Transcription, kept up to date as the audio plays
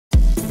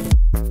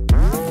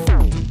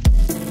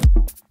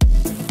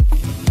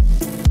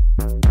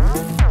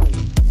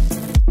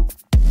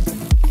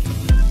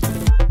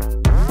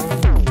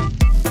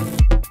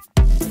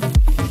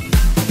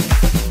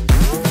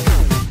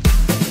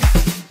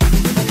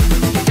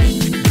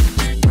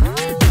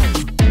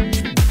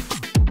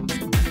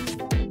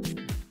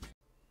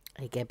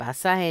¿Qué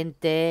pasa,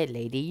 gente?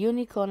 Lady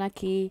Unicorn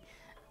aquí.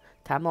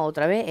 Estamos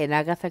otra vez en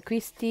Agatha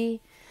Christie.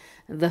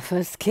 The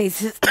First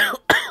Cases.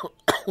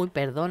 Uy,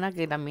 perdona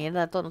que la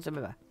mierda todo no se me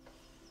va.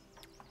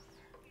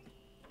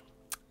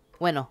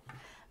 Bueno,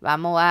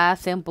 vamos a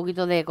hacer un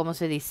poquito de, ¿cómo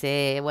se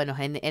dice? Bueno,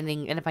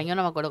 en español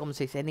no me acuerdo cómo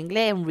se dice. En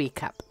inglés, un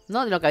recap,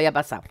 ¿no? De lo que había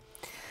pasado.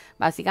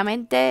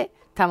 Básicamente,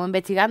 estamos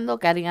investigando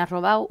que alguien ha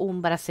robado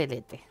un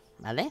bracelete,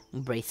 ¿vale?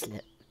 Un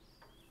bracelet.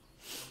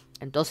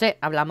 Entonces,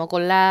 hablamos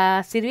con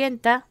la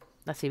sirvienta.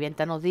 La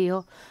sirvienta nos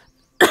dijo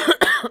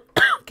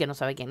que no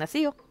sabe quién ha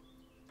sido.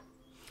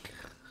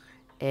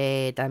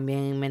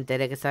 También me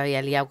enteré que se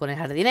había liado con el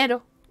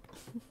jardinero.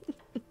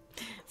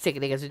 Se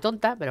cree que soy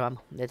tonta, pero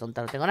vamos, de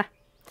tonta no tengo nada.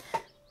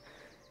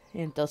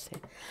 Entonces,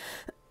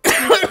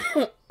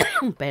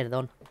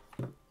 perdón.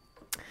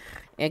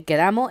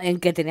 Quedamos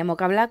en que teníamos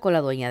que hablar con la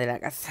dueña de la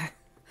casa.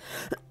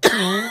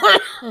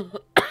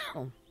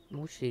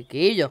 Muy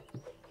chiquillo.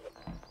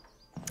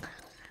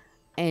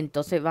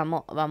 Entonces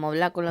vamos a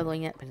hablar con la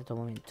dueña. Espera un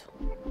momento.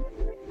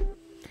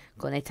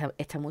 Con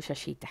esta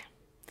muchachita.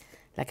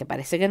 La que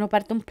parece que no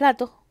parte un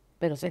plato,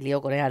 pero se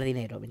lió con el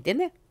jardinero, ¿me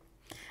entiendes?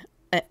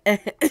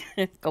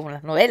 Como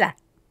las novelas.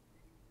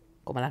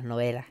 Como las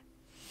novelas.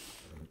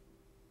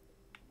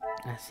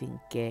 Así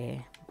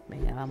que,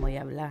 venga, vamos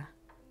a hablar.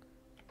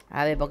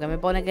 A ver, ¿por qué me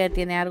pone que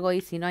tiene algo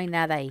ahí si no hay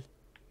nada ahí?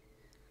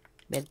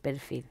 Ver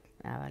perfil.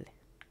 Ah, vale.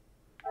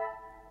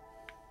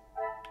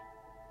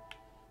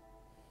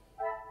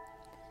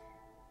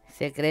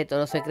 Secreto.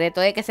 Lo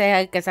secreto es que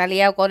se ha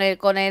liado con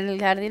el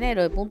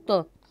jardinero, de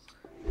punto.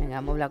 Venga,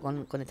 vamos a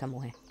hablar con esta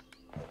mujer.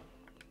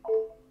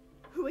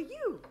 Who are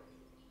you?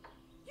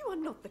 You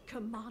are not the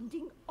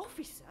commanding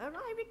officer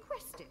I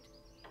requested.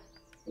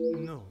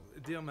 No,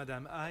 dear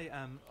madame, I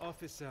am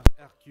Officer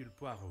Hercule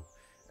Poirot.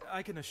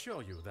 I can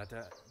assure you that...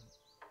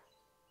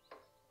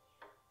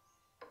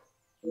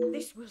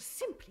 This will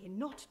simply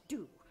not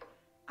do.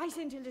 I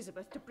sent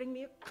Elizabeth to bring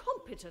me a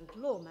competent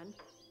lawman.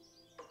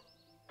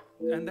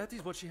 And that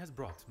is what she has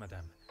brought,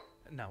 madame.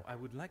 Now, I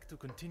would like to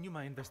continue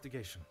my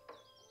investigation.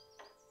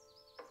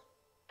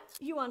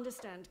 You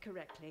understand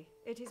correctly.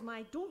 It is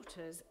my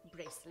daughter's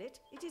bracelet.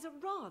 It is a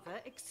rather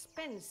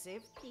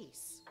expensive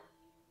piece.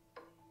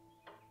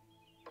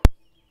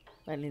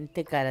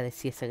 Valiente cara de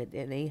esa que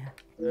tiene, hija.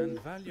 And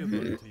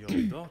valuable to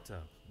your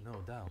daughter,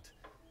 no doubt.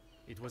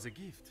 It was a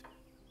gift.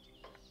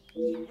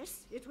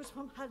 Yes, it was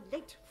from her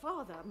late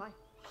father, my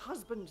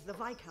husband, the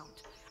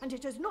Viscount, and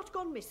it has not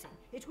gone missing.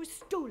 It was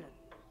stolen.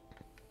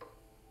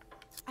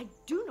 I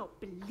do not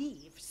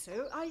believe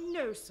so. I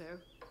know so.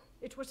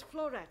 It was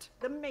Florette,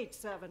 the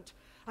maidservant.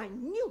 I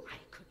knew I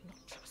could not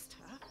trust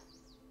her.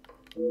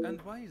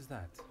 And why is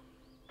that?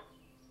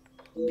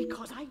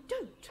 Because I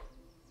don't.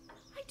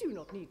 I do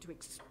not need to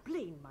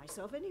explain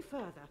myself any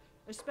further,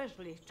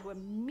 especially to a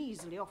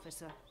measly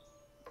officer.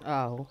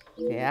 Oh,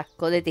 qué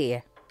asco de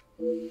tía.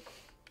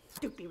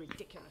 Don't be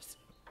ridiculous.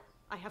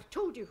 I have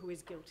told you who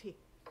is guilty.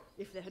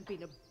 If there had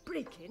been a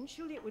break-in,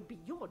 surely it would be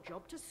your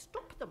job to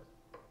stop them.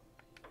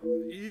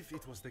 If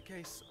it was the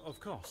case, of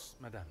course,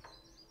 madame.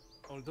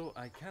 Although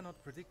I cannot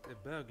predict a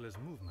burglar's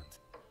movement.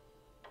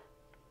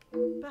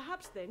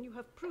 Perhaps then you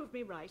have proved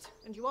me right,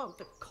 and you aren't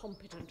the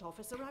competent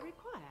officer I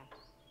require.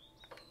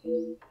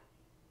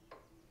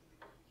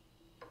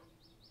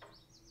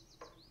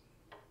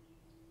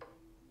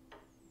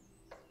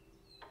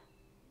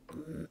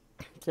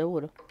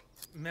 Seguro.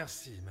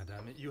 Merci,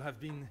 madame. You have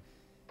been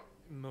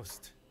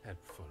most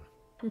helpful.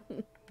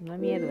 Una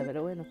mierda,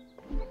 pero bueno.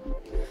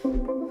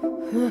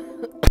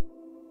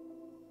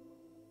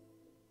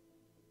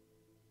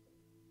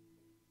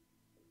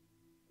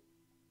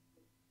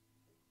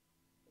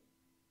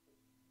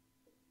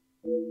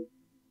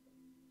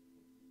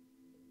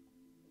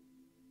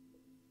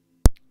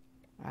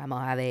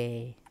 Vamos a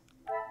ver.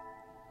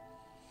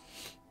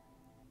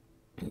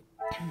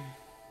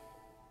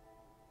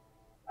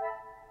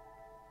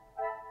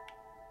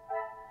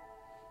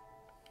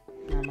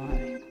 Vamos a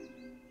ver.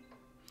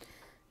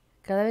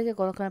 Cada vez que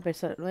conozca a una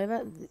persona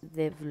nueva,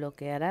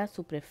 desbloqueará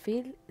su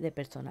perfil de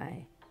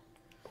personaje.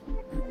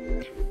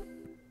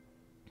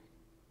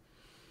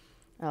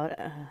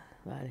 Ahora,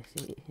 vale,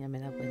 sí, ya me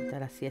he dado cuenta.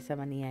 Ahora sí, esa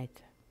manía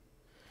esta.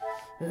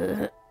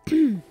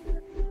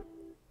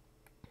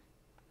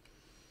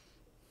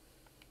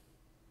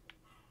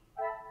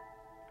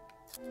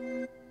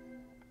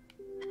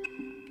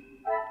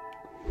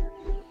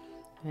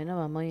 Bueno,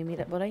 vamos y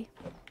mira por ahí.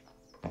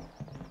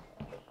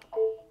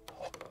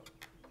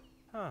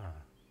 Ah.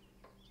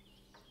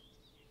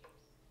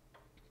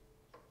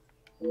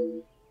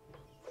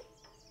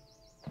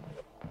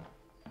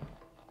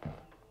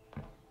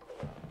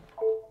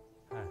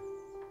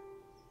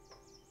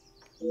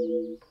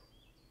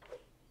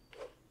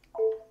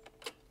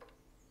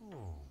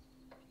 Oh.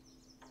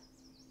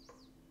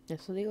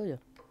 Eso digo yo.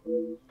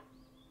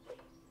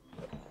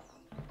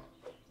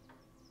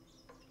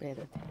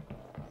 Espérate.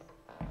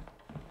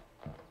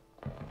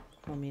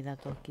 No, mira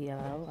todo aquí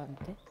abajo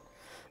antes.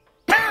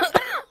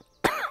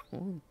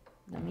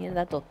 Una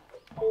mierda todo.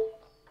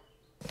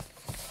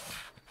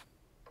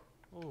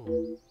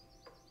 Oh.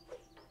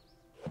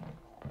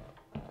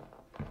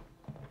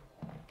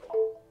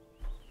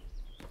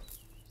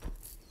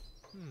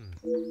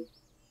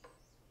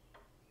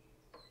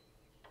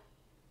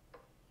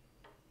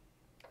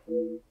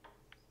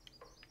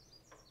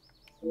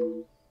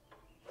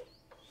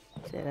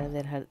 Será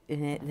del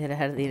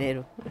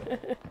jardinero.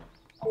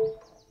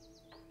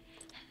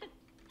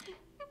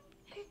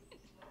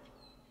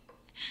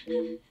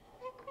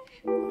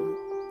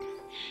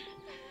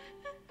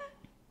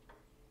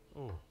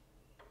 Oh.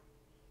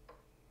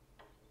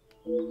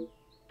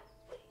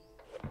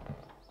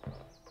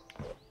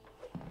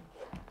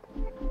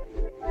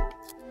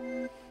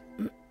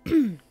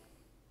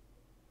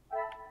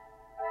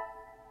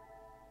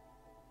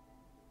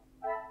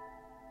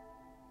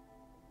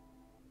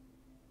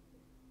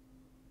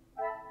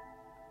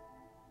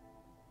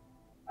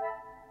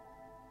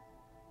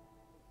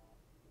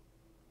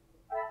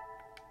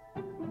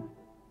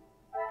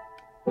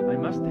 I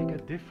must take a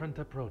different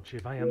approach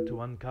if I am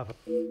to uncover.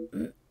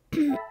 I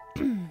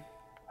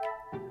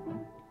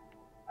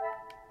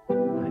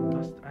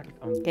must act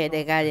on. Que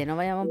te calle, no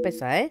vayamos a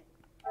empezar, ¿eh?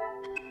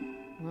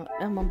 No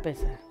vamos a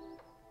empezar.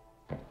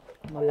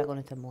 Vamos a hablar con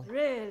esta mujer.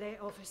 Really,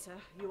 officer,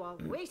 you are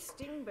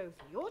wasting both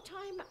your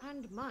time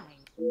and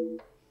mine.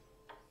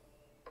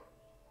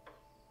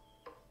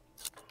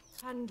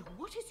 And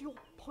what is your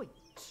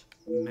point?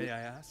 May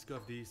I ask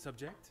of the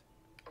subject?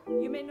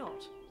 You may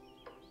not.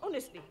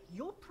 Honestly,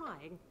 your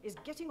prying is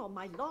getting on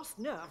my last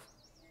nerve.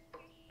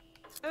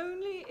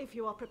 Only if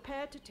you are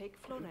prepared to take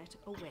Florette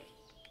away.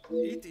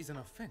 It is an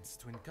offense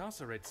to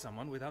incarcerate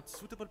someone without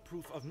suitable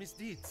proof of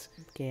misdeeds.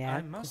 Qué I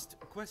asco. must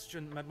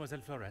question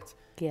Mademoiselle Florette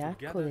Qué to asco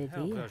gather de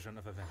her tía. version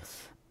of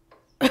events.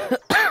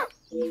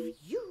 If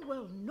you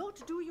will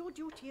not do your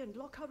duty and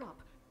lock her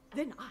up,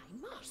 then I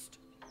must.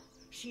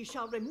 She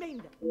shall remain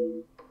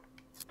there.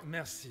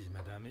 Merci,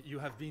 madame. You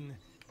have been...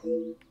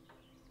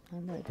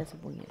 Anda, vete a hacer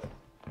puñeta.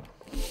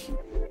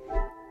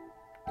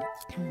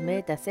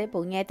 Vete a hacer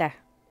puñeta.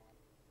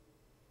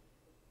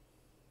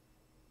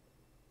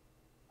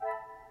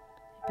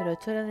 Pero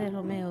esto era de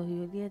Romeo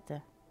y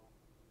Julieta.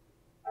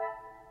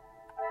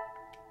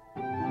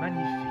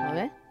 Magnifique. A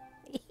ver.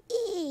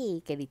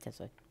 Qué lista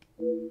soy.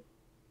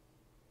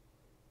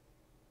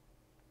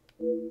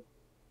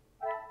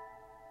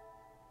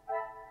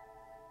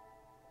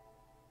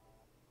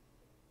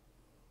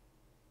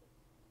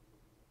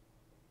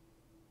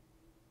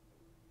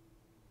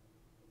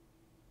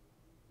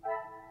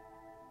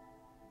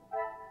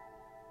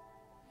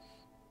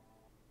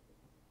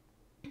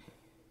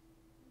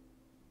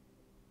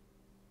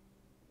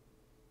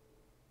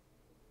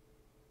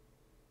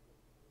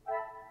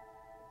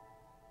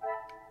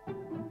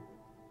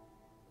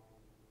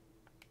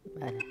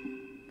 Vale.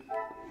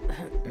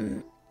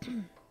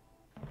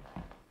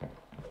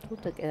 Tú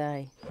te quedas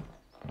ahí.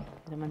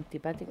 La más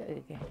antipática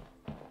que qué.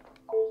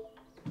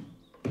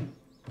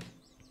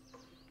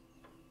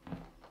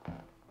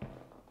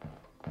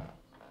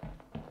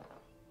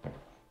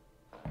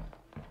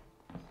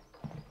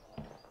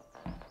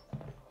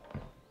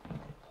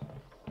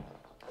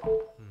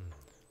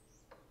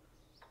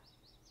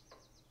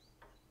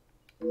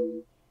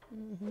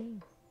 Ujú.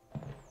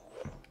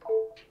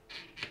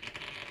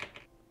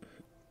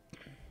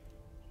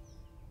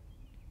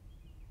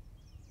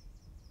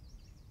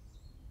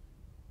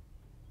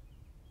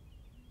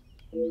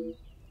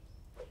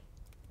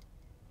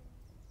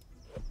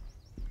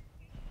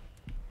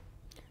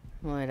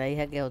 Bueno, la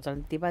hija que es otra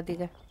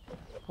antipática,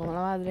 como la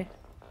madre.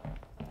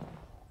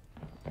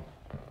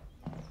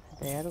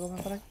 ¿Hay algo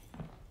más por aquí?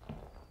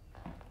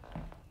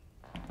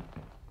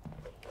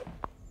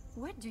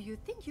 What do you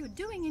think you're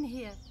doing in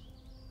here?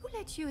 Who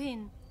let you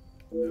in?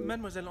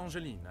 Mademoiselle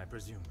Angeline, I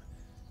presume.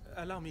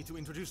 Allow me to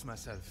introduce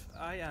myself.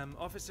 I am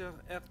Officer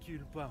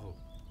Hercule Poirot.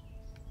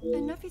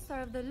 An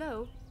officer of the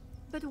law?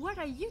 But what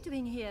are you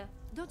doing here?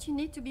 Don't you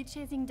need to be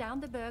chasing down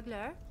the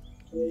burglar?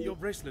 Your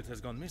bracelet has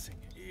gone missing.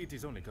 It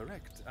is only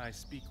correct. I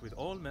speak with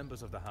all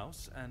members of the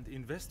house and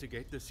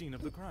investigate the scene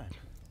of the crime.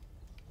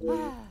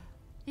 Ah,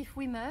 if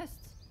we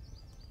must.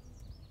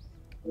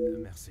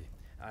 Merci.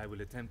 I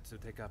will attempt to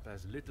take up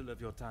as little of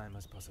your time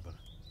as possible.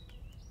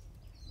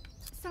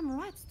 Some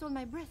rat stole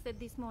my bracelet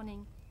this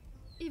morning.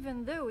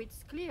 Even though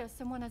it's clear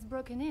someone has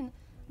broken in,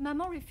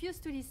 Maman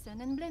refused to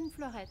listen and blamed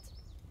Florette.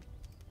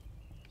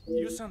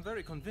 You sound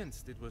very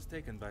convinced it was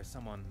taken by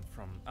someone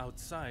from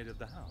outside of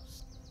the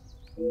house.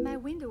 My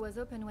window was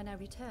open when I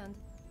returned.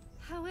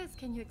 How else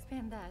can you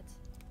explain that?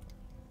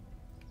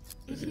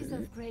 It is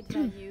of great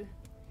value.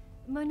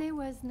 Money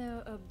was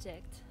no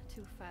object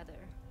to father.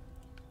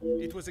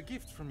 It was a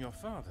gift from your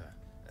father.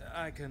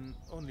 I can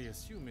only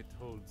assume it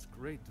holds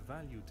great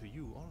value to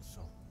you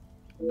also.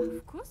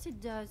 Of course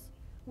it does.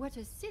 What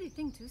a silly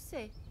thing to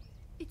say.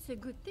 It's a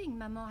good thing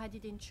Maman had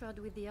it insured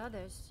with the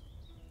others.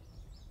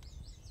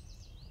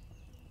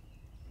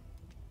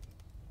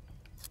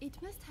 It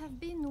must have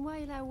been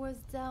while I was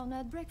down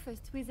at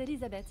breakfast with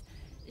Elizabeth.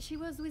 She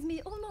was with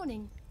me all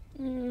morning.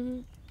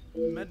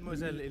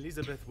 Mademoiselle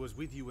Elizabeth was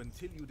with you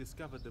until you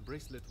discovered the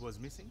bracelet was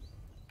missing?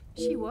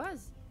 She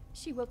was.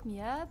 She woke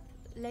me up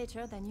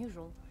later than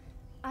usual.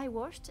 I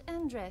washed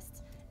and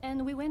dressed,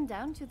 and we went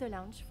down to the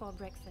lounge for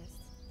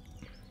breakfast.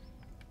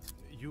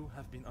 You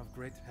have been of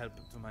great help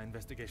to my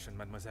investigation,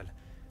 mademoiselle.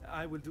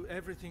 I will do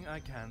everything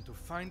I can to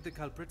find the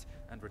culprit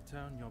and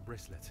return your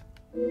bracelet.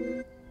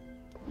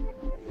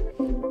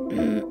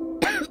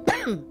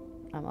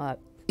 Vamos a ver.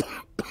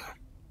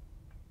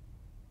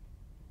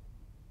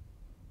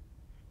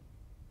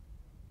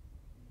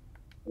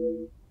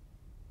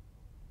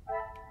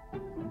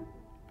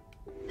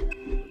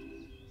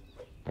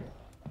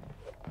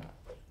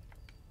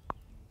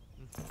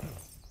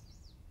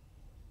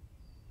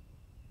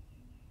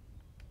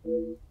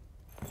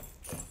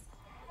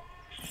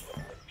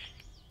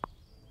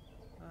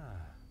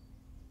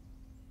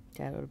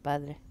 Claro, el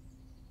padre.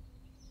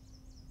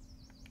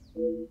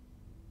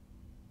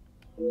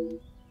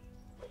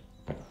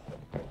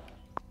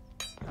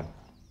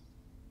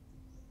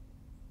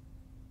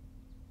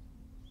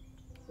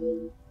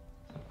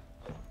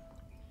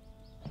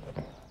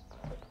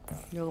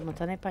 Yo como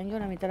está en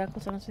español, a mitad de las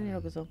cosas no sé ni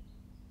lo que son.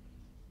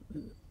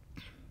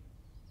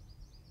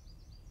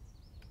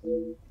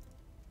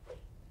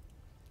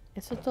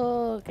 Eso es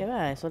todo que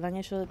va, eso lo han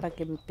hecho para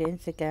que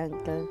piense que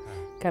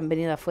han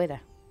venido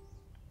afuera.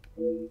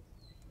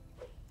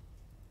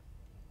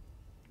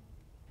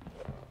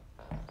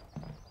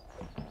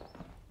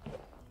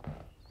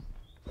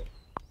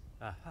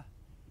 Aha.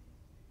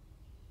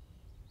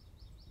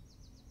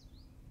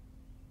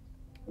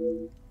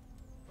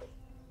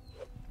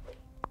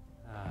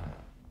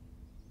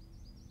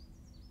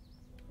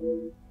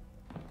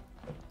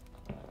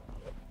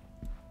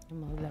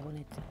 Vamos a hablar con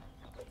esto.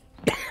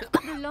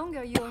 The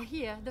longer you're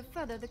here, the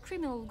further the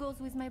criminal goes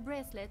with my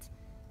bracelet.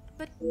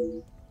 But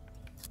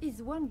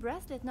is one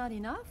bracelet not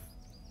enough?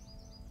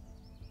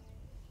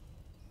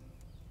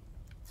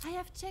 I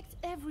have checked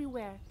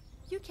everywhere.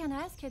 You can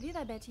ask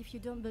Elizabeth if you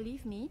don't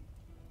believe me.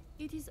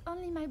 It is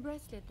only my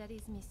bracelet that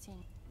is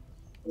missing.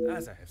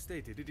 As I have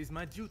stated, it is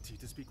my duty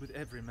to speak with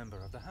every member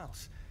of the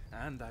house,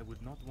 and I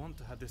would not want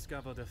to have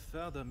discovered a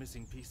further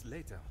missing piece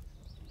later.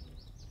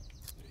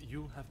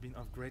 You have been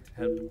of great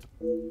help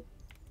to...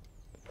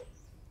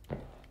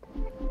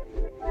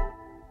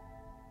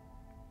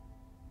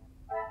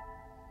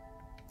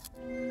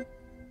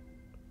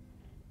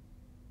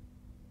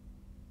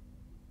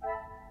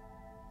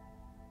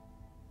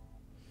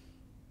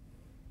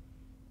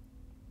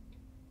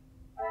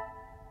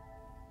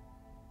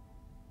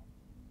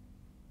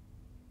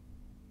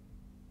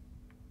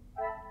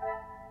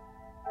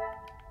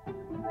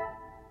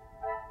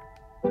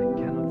 I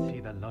cannot see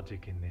the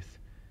logic in this.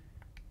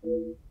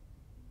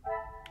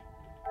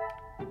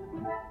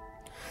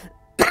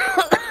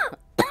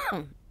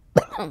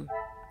 Come,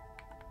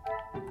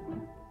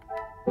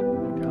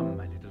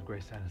 my little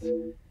grey cells.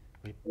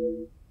 We...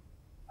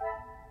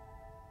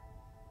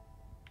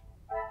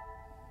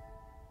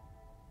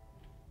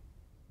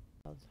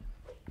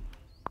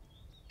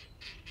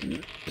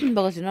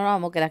 Porque si no, nos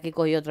vamos a quedar aquí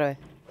cogido otra vez.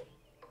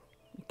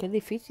 Es que es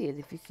difícil, es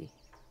difícil.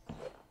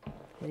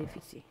 Es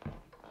difícil.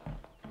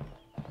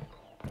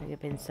 Hay que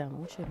pensar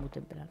mucho, es muy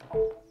temprano.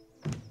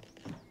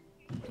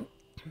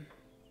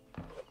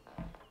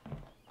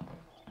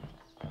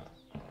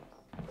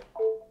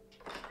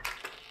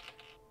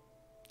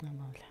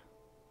 Vamos a hablar.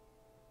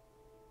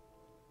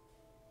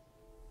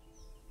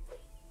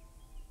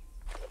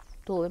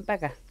 Tú, ven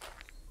para acá.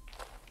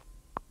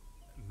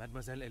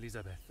 Mademoiselle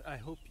Elizabeth, I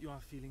hope you are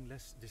feeling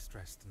less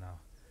distressed now.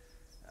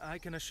 I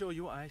can assure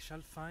you I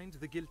shall find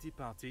the guilty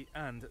party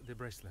and the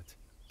bracelet.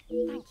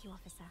 Thank you,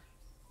 officer.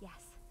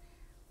 Yes.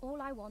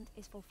 All I want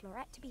is for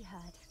Florette to be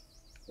heard.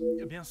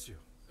 Bien sûr.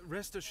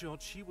 Rest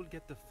assured she will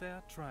get the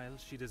fair trial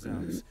she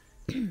deserves.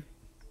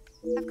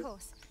 Of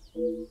course.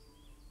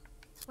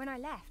 When I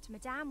left,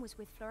 Madame was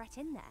with Florette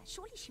in there.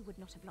 Surely she would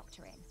not have locked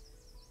her in.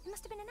 It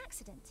must have been an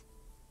accident.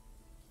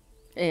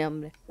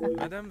 Hombre.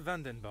 Madame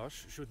Van den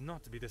Bosch should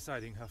not be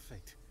deciding her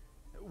fate.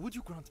 Would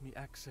you grant me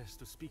access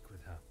to speak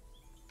with her?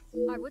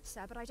 I would,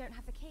 sir, but I don't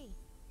have the key.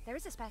 There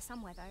is a spare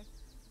somewhere, though.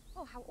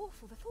 Oh, how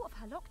awful, the thought of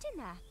her locked in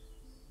there.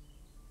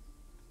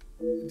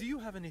 Do you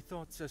have any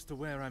thoughts as to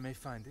where I may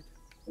find it?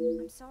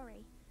 I'm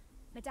sorry.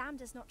 Madame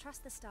does not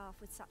trust the staff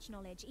with such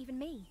knowledge, even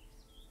me.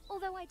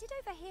 Although I did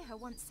overhear her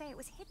once say it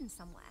was hidden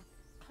somewhere,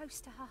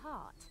 close to her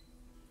heart.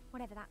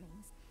 Whatever that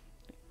means.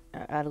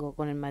 Algo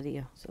con el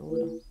marido,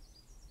 seguro.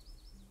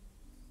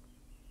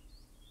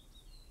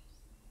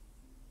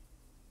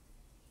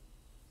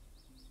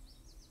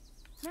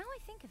 Now I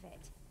think of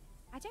it,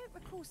 I don't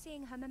recall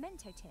seeing her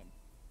memento tin.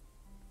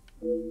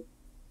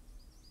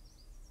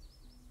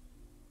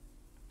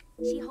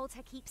 She holds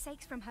her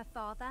keepsakes from her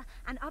father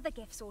and other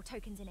gifts or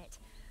tokens in it.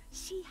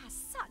 She has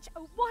such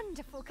a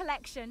wonderful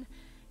collection.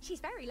 She's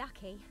very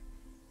lucky.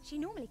 She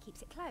normally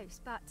keeps it close,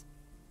 but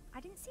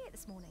I didn't see it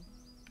this morning.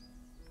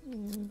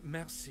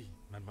 Merci,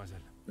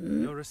 mademoiselle.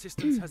 Your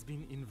assistance has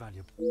been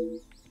invaluable.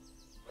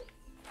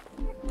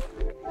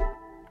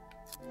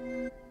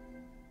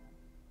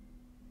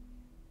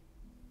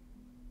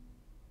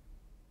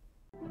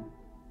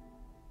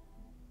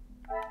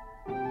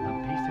 The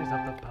pieces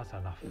of the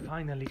puzzle are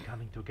finally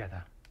coming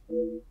together.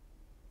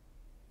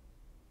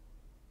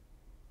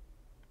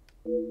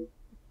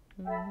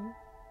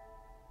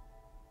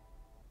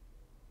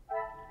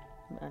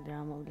 Vale,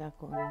 vamos a hablar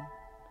con...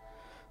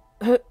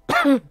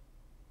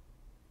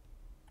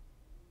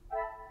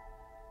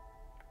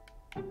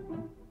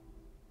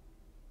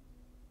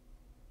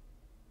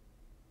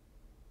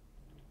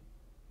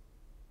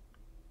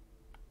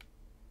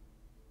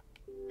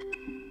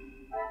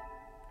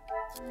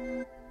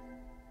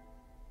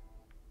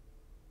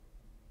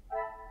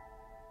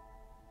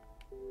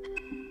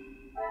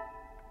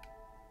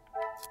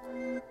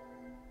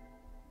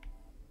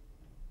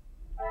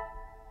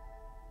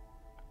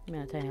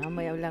 Mira, también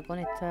voy a hablar con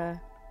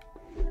esta.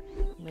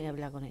 Voy a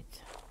hablar con esta.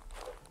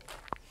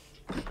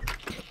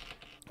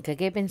 Que hay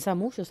que pensar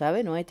mucho,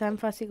 ¿sabes? No es tan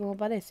fácil como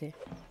parece.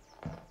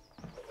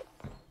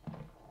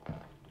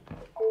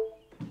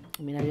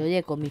 Mira, yo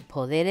oye, con mis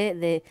poderes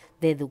de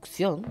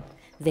deducción,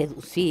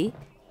 deducí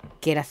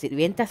que la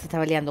sirvienta se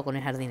estaba liando con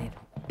el jardinero.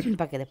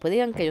 Para que después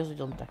digan que yo soy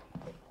tonta.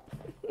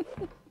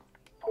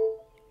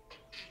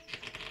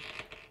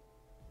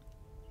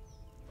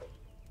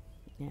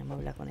 Ya, vamos a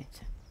hablar con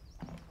esta.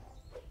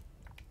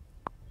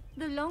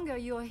 The longer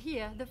you are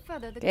here, the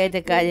further the Que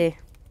te trip calles.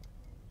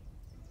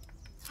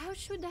 will- How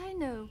should I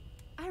know?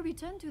 I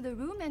returned to the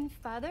room and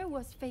father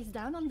was face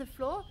down on the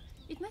floor.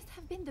 It must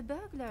have been the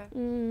burglar.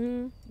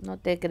 No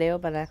te creo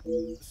para...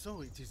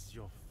 So it is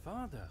your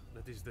father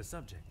that is the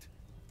subject.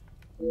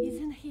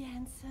 Isn't he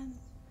handsome?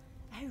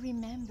 I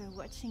remember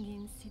watching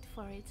him sit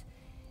for it.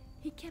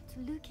 He kept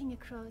looking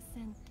across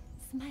and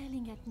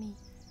smiling at me.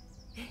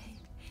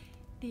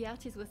 The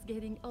artist was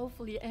getting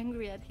awfully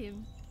angry at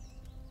him.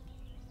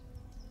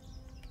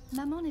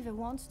 Maman never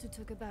wants to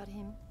talk about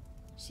him.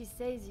 She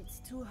says it's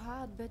too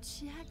hard, but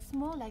she acts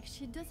more like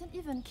she doesn't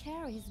even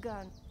care he's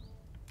gone.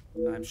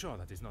 I'm sure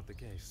that is not the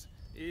case.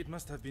 It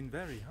must have been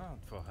very hard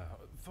for her,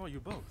 for you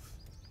both.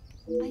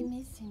 I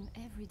miss him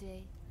every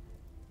day.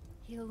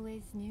 He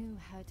always knew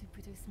how to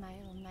put a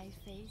smile on my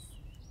face.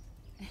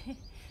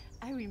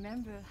 I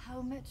remember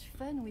how much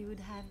fun we would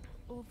have,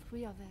 all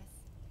three of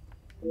us.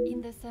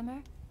 In the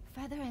summer,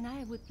 father and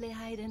I would play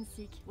hide and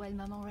seek while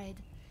Maman read.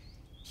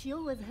 She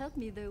always helped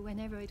me though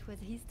whenever it was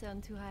his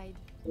turn to hide.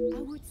 I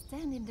would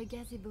stand in the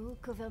gazebo,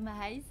 cover my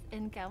eyes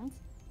and count,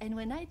 and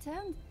when I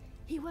turned,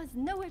 he was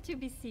nowhere to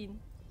be seen.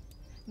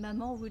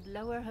 Maman would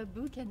lower her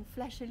book and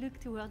flash a look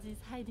towards his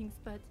hiding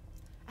spot.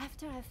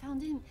 After I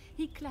found him,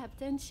 he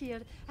clapped and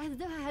cheered as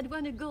though I had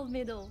won a gold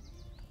medal.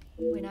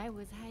 When I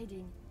was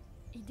hiding,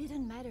 it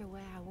didn't matter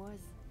where I was.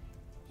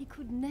 He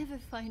could never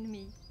find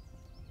me.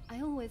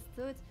 I always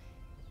thought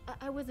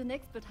I was an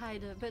expert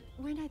hider, but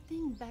when I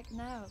think back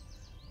now,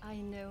 I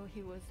know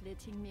he was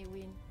letting me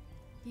win.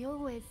 He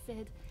always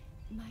said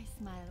my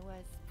smile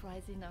was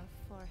prize enough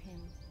for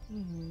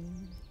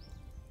him.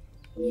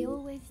 He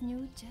always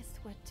knew just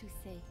what to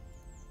say.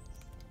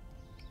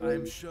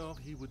 I'm sure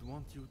he would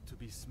want you to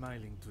be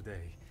smiling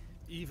today,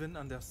 even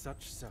under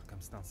such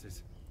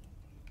circumstances.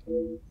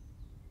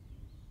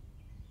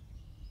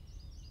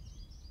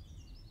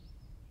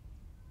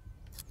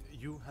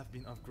 You have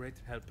been of great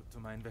help to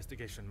my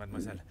investigation,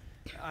 mademoiselle.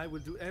 I will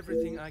do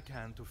everything I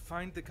can to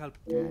find the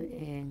culprit. Está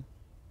bien.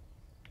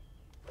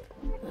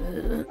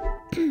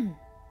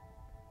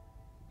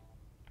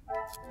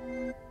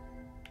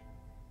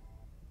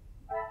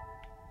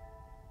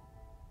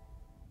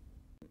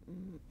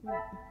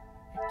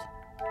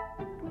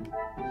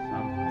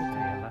 Some would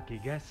say a lucky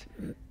guess.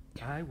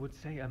 I would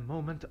say a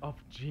moment of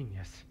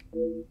genius.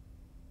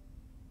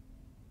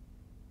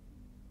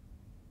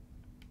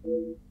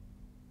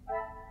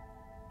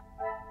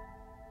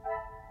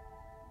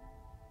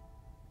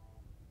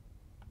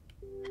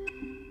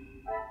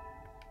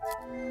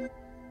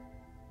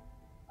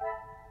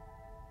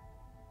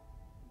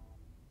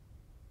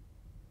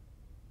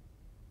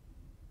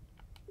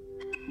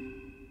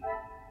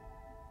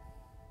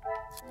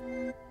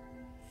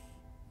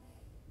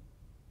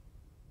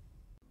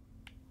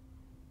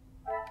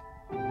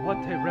 What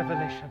a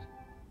revelation!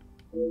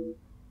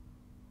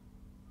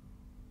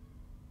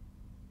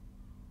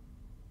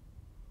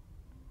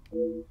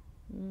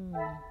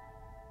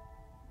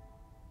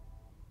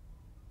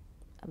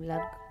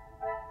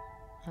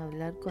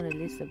 Hablar con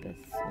Elizabeth.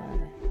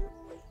 Vale.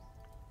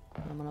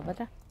 Vámonos para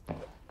atrás.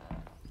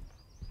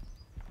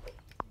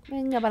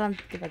 Venga, para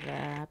adelante, para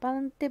atrás. Para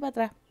adelante, para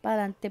atrás. Para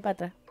adelante, para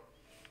atrás.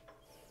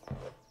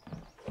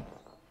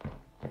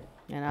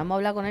 Bueno, vamos a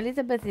hablar con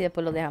Elizabeth y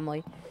después lo dejamos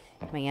hoy.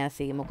 Mañana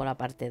seguimos con la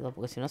parte 2,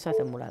 porque si no se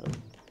hace muy largo.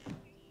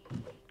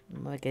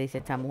 Vamos a ver qué dice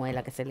esta mujer,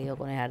 la que se lió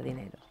con el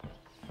jardinero.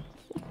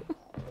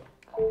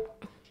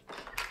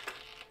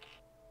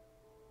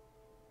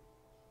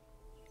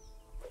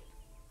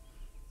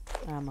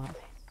 Vamos a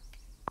ver.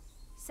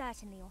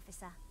 Certainly,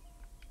 officer.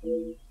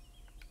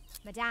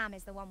 Madame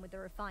is the one with the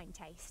refined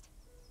taste.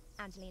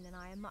 Angeline and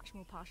I are much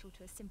more partial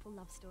to a simple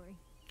love story.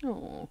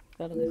 No,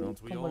 claro que Aren't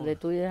sí. we Como el all? de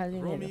tuyo y el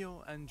jardinero.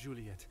 Romeo and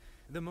Juliet,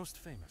 the most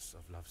famous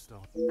of love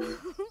stories.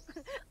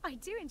 I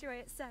do enjoy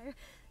it so.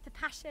 The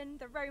passion,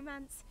 the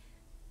romance.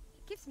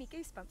 It gives me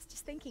goosebumps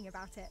just thinking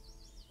about it.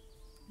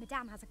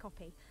 Madame has a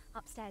copy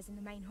upstairs in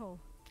the main hall.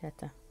 Ya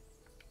está.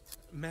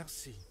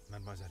 Merci,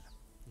 mademoiselle.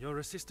 Your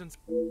assistance.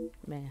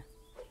 Venga.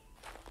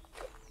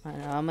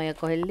 Bueno, vamos a ir a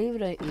coger el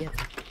libro y ya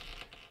está.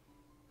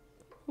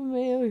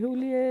 Romeo y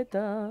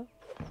Julieta.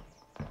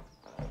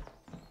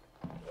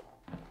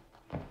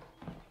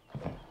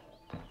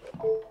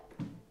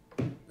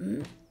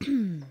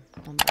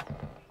 Vamos.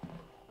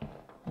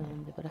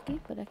 Por aquí,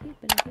 por aquí,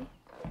 por aquí.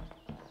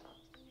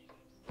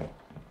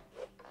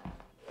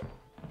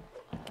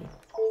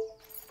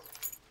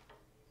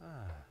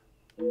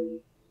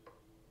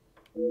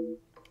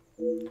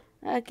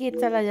 Aquí. Aquí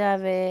está la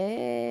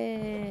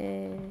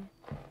llave.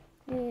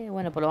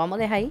 Bueno, pues lo vamos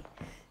a dejar ahí.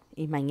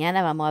 Y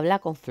mañana vamos a hablar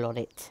con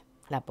Florette,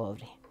 la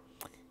pobre,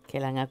 que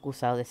la han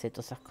acusado de hacer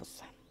todas esas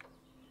cosas.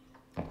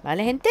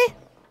 ¿Vale, gente?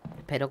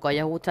 Espero que os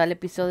haya gustado el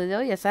episodio de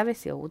hoy. Ya sabes,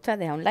 si os gusta,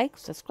 deja un like,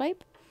 subscribe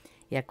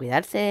y a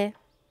cuidarse.